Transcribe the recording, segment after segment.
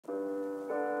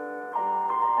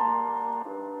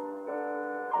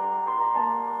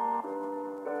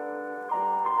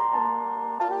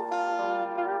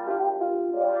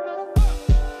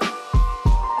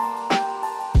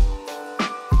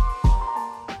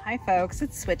Hi folks,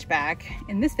 it's Switchback.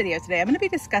 In this video today, I'm going to be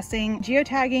discussing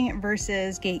geotagging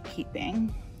versus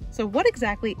gatekeeping. So what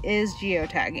exactly is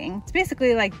geotagging? It's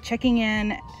basically like checking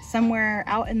in somewhere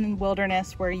out in the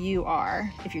wilderness where you are.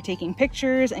 If you're taking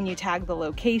pictures and you tag the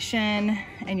location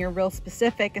and you're real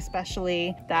specific,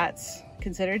 especially, that's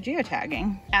considered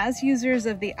geotagging. As users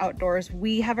of the outdoors,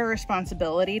 we have a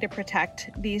responsibility to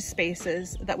protect these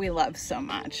spaces that we love so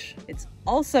much. It's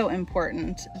also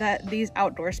important that these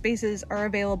outdoor spaces are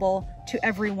available to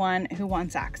everyone who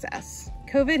wants access.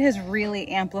 COVID has really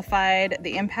amplified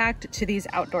the impact to these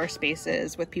outdoor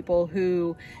spaces with people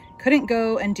who couldn't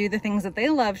go and do the things that they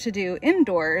love to do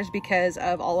indoors because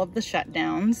of all of the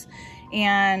shutdowns.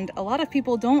 And a lot of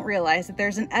people don't realize that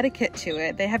there's an etiquette to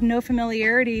it. They have no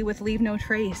familiarity with leave no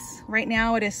trace. Right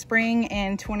now it is spring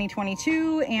in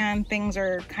 2022 and things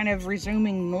are kind of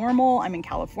resuming normal. I'm in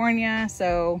California,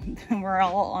 so we're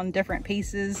all on different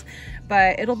paces,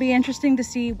 but it'll be interesting to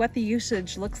see what the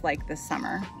usage looks like this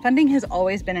summer. Funding has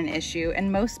always been an issue and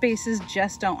most spaces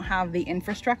just don't have the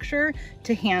infrastructure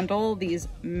to handle these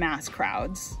mass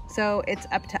crowds. So it's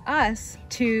up to us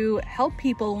to help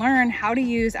people learn how to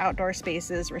use outdoor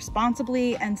spaces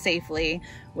responsibly and safely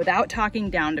without talking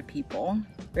down to people.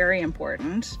 Very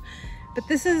important. But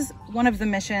this is one of the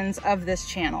missions of this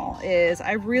channel, is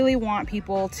I really want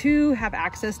people to have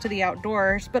access to the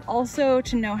outdoors, but also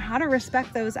to know how to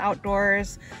respect those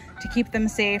outdoors, to keep them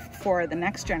safe for the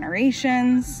next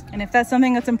generations. And if that's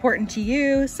something that's important to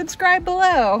you, subscribe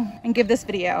below and give this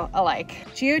video a like.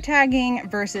 Geotagging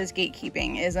versus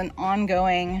gatekeeping is an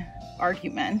ongoing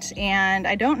argument, and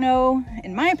I don't know,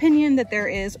 in my opinion, that there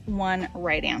is one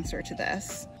right answer to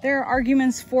this. There are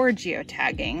arguments for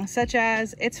geotagging, such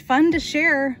as it's fun to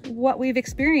share what we've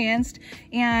experienced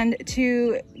and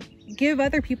to give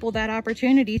other people that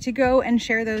opportunity to go and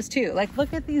share those too. Like,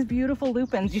 look at these beautiful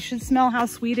lupins. You should smell how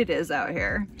sweet it is out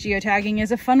here. Geotagging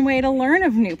is a fun way to learn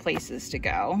of new places to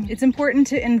go. It's important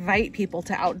to invite people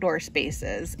to outdoor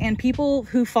spaces, and people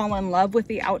who fall in love with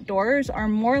the outdoors are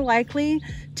more likely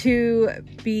to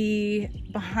be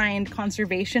behind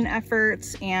conservation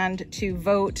efforts and to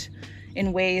vote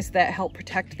in ways that help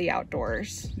protect the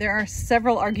outdoors. There are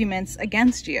several arguments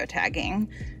against geotagging.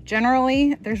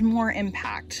 Generally, there's more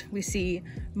impact. We see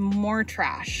more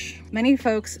trash. Many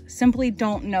folks simply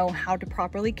don't know how to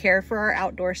properly care for our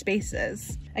outdoor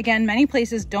spaces. Again, many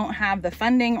places don't have the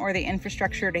funding or the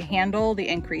infrastructure to handle the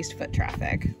increased foot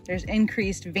traffic. There's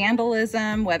increased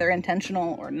vandalism, whether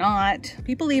intentional or not.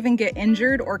 People even get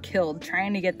injured or killed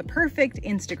trying to get the perfect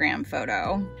Instagram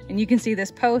photo. And you can see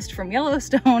this post from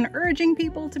Yellowstone urging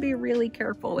people to be really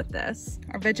careful with this.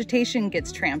 Our vegetation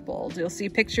gets trampled. You'll see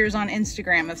pictures on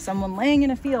Instagram of someone laying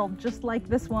in a field just like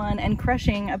this one and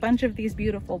crushing a bunch of these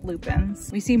beautiful lupins.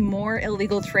 We see more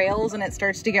illegal trails, and it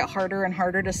starts to get harder and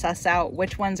harder to suss out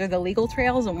which ones are the legal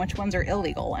trails and which ones are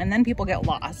illegal, and then people get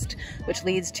lost, which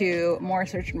leads to more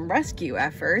search and rescue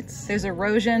efforts. There's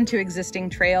erosion to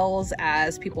existing trails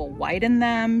as people widen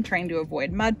them, trying to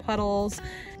avoid mud puddles,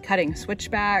 cutting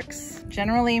switchbacks,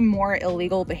 generally more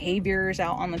illegal behaviors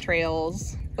out on the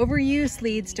trails. Overuse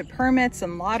leads to permits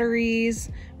and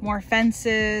lotteries, more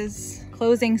fences,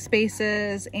 closing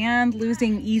spaces, and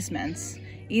losing easements.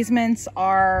 Easements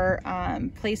are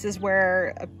places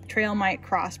where a trail might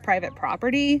cross private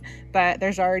property, but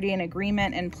there's already an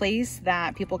agreement in place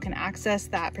that people can access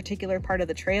that particular part of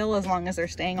the trail as long as they're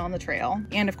staying on the trail,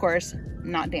 and of course,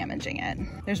 not damaging it.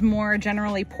 There's more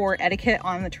generally poor etiquette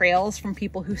on the trails from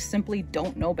people who simply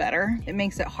don't know better. It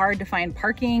makes it hard to find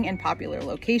parking in popular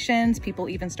locations. People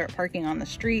even start parking on the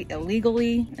street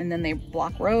illegally, and then they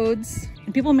block roads.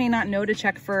 And people may not know to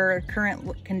check for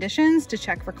current conditions, to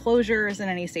check for closures and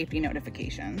any safety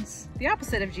notifications. The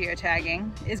opposite of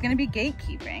geotagging is going to be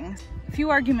gatekeeping. A few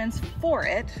arguments for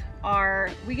it are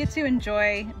we get to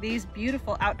enjoy these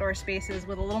beautiful outdoor spaces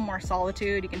with a little more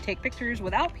solitude. You can take pictures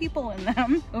without people in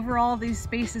them. Overall, these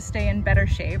spaces stay in better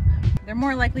shape. They're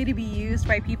more likely to be used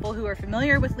by people who are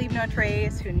familiar with leave no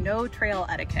trace, who know trail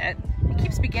etiquette. It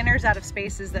keeps beginners out of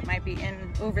spaces that might be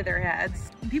in over their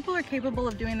heads. People are capable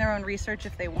of doing their own research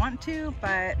if they want to,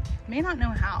 but may not know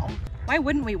how. Why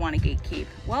wouldn't we want to gatekeep?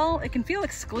 Well, it can feel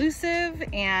exclusive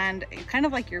and kind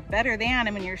of like you're better than,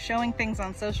 I mean, you're showing things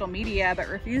on social media, but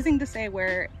refusing to say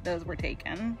where those were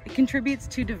taken. It contributes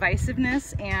to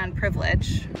divisiveness and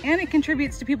privilege, and it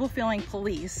contributes to people feeling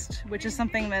policed, which is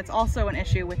something that's also an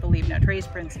issue with the leave no trace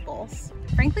principles.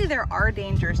 Frankly, there are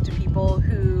dangers to people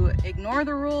who ignore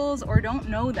the rules or don't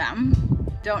know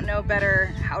them, don't know better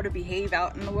how to behave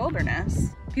out in the wilderness.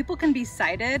 People can be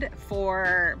cited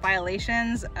for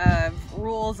violations of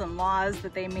rules and laws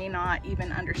that they may not even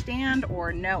understand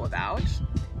or know about.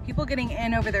 People getting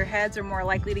in over their heads are more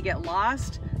likely to get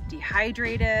lost,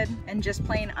 dehydrated, and just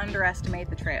plain underestimate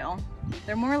the trail.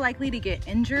 They're more likely to get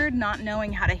injured not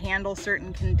knowing how to handle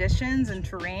certain conditions and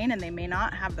terrain, and they may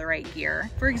not have the right gear.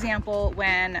 For example,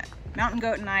 when Mountain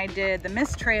Goat and I did the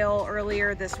Mist Trail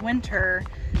earlier this winter,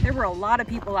 there were a lot of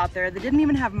people out there that didn't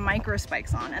even have micro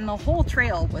spikes on, and the whole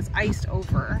trail was iced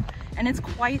over, and it's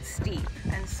quite steep.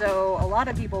 And so a lot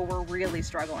of people were really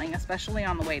struggling, especially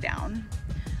on the way down.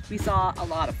 We saw a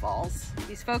lot of falls.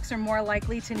 These folks are more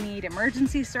likely to need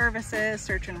emergency services,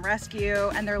 search and rescue,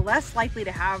 and they're less likely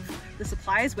to have the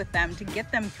supplies with them to get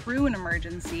them through an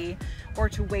emergency or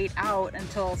to wait out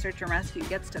until search and rescue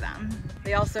gets to them.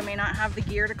 They also may not have the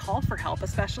gear to call for help,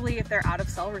 especially if they're out of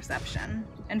cell reception.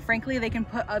 And frankly, they can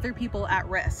put other people at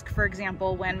risk. For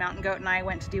example, when Mountain Goat and I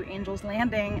went to do Angel's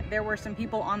Landing, there were some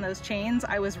people on those chains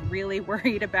I was really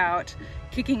worried about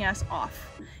kicking us off.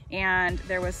 And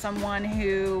there was someone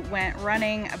who went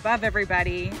running above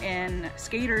everybody in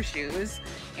skater shoes,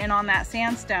 and on that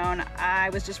sandstone I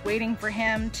was just waiting for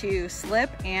him to slip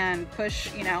and push,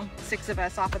 6 of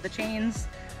us off of the chains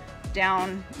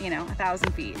down,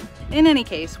 1,000 feet. In any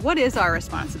case, what is our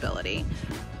responsibility?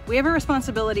 We have a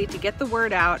responsibility to get the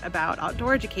word out about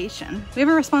outdoor education. We have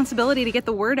a responsibility to get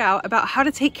the word out about how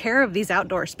to take care of these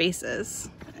outdoor spaces.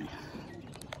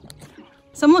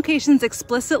 Some locations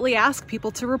explicitly ask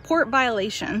people to report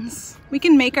violations. We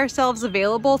can make ourselves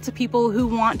available to people who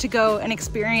want to go and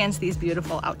experience these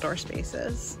beautiful outdoor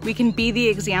spaces. We can be the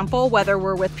example whether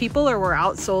we're with people or we're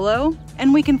out solo,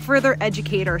 and we can further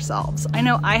educate ourselves. I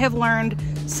know I have learned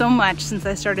so much since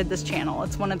I started this channel.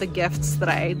 It's one of the gifts that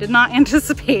I did not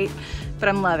anticipate, but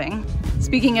I'm loving.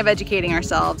 Speaking of educating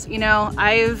ourselves,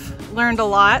 I've learned a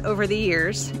lot over the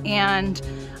years, and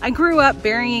I grew up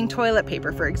burying toilet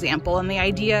paper, for example, and the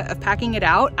idea of packing it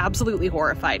out absolutely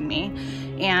horrified me.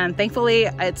 And thankfully,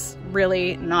 it's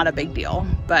really not a big deal,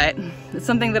 but it's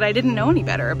something that I didn't know any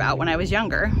better about when I was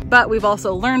younger. But we've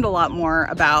also learned a lot more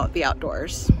about the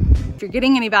outdoors. If you're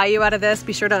getting any value out of this,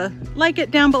 be sure to like it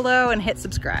down below and hit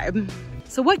subscribe.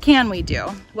 So what can we do?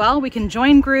 Well, we can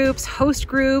join groups, host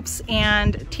groups,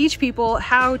 and teach people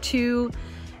how to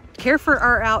care for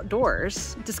our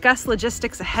outdoors. Discuss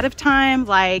logistics ahead of time,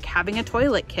 like having a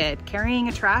toilet kit, carrying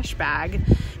a trash bag,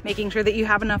 making sure that you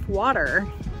have enough water,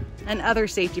 and other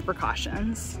safety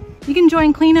precautions. You can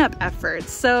join cleanup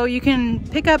efforts, so you can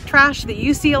pick up trash that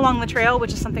you see along the trail,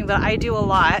 which is something that I do a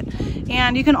lot,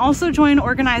 and you can also join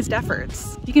organized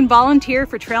efforts. You can volunteer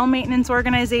for trail maintenance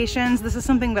organizations. This is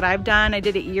something that I've done. I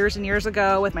did it years and years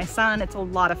ago with my son. It's a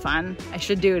lot of fun. I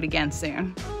should do it again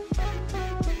soon.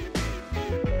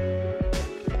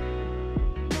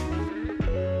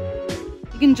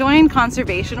 You can join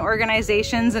conservation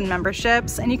organizations and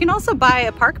memberships, and you can also buy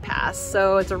a park pass.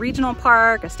 So it's a regional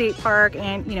park, a state park,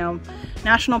 and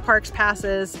national parks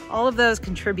passes. All of those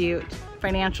contribute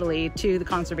financially to the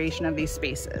conservation of these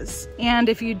spaces. And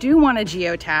if you do want to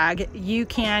geotag, you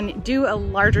can do a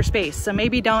larger space. So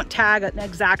maybe don't tag an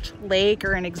exact lake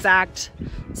or an exact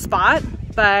spot,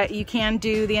 but you can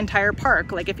do the entire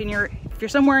park. Like if you're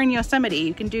somewhere in Yosemite,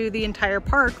 you can do the entire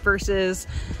park versus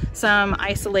some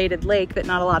isolated lake that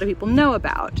not a lot of people know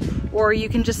about. Or you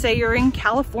can just say you're in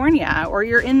California or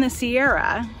you're in the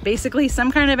Sierra. Basically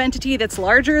some kind of entity that's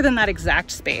larger than that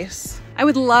exact space. I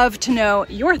would love to know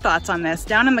your thoughts on this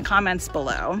down in the comments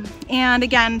below. And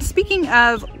again, speaking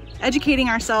of educating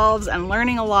ourselves and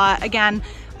learning a lot, again,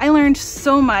 I learned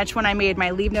so much when I made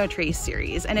my Leave No Trace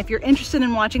series. And if you're interested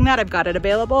in watching that, I've got it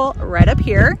available right up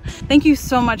here. Thank you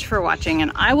so much for watching,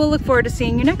 and I will look forward to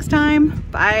seeing you next time.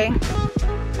 Bye.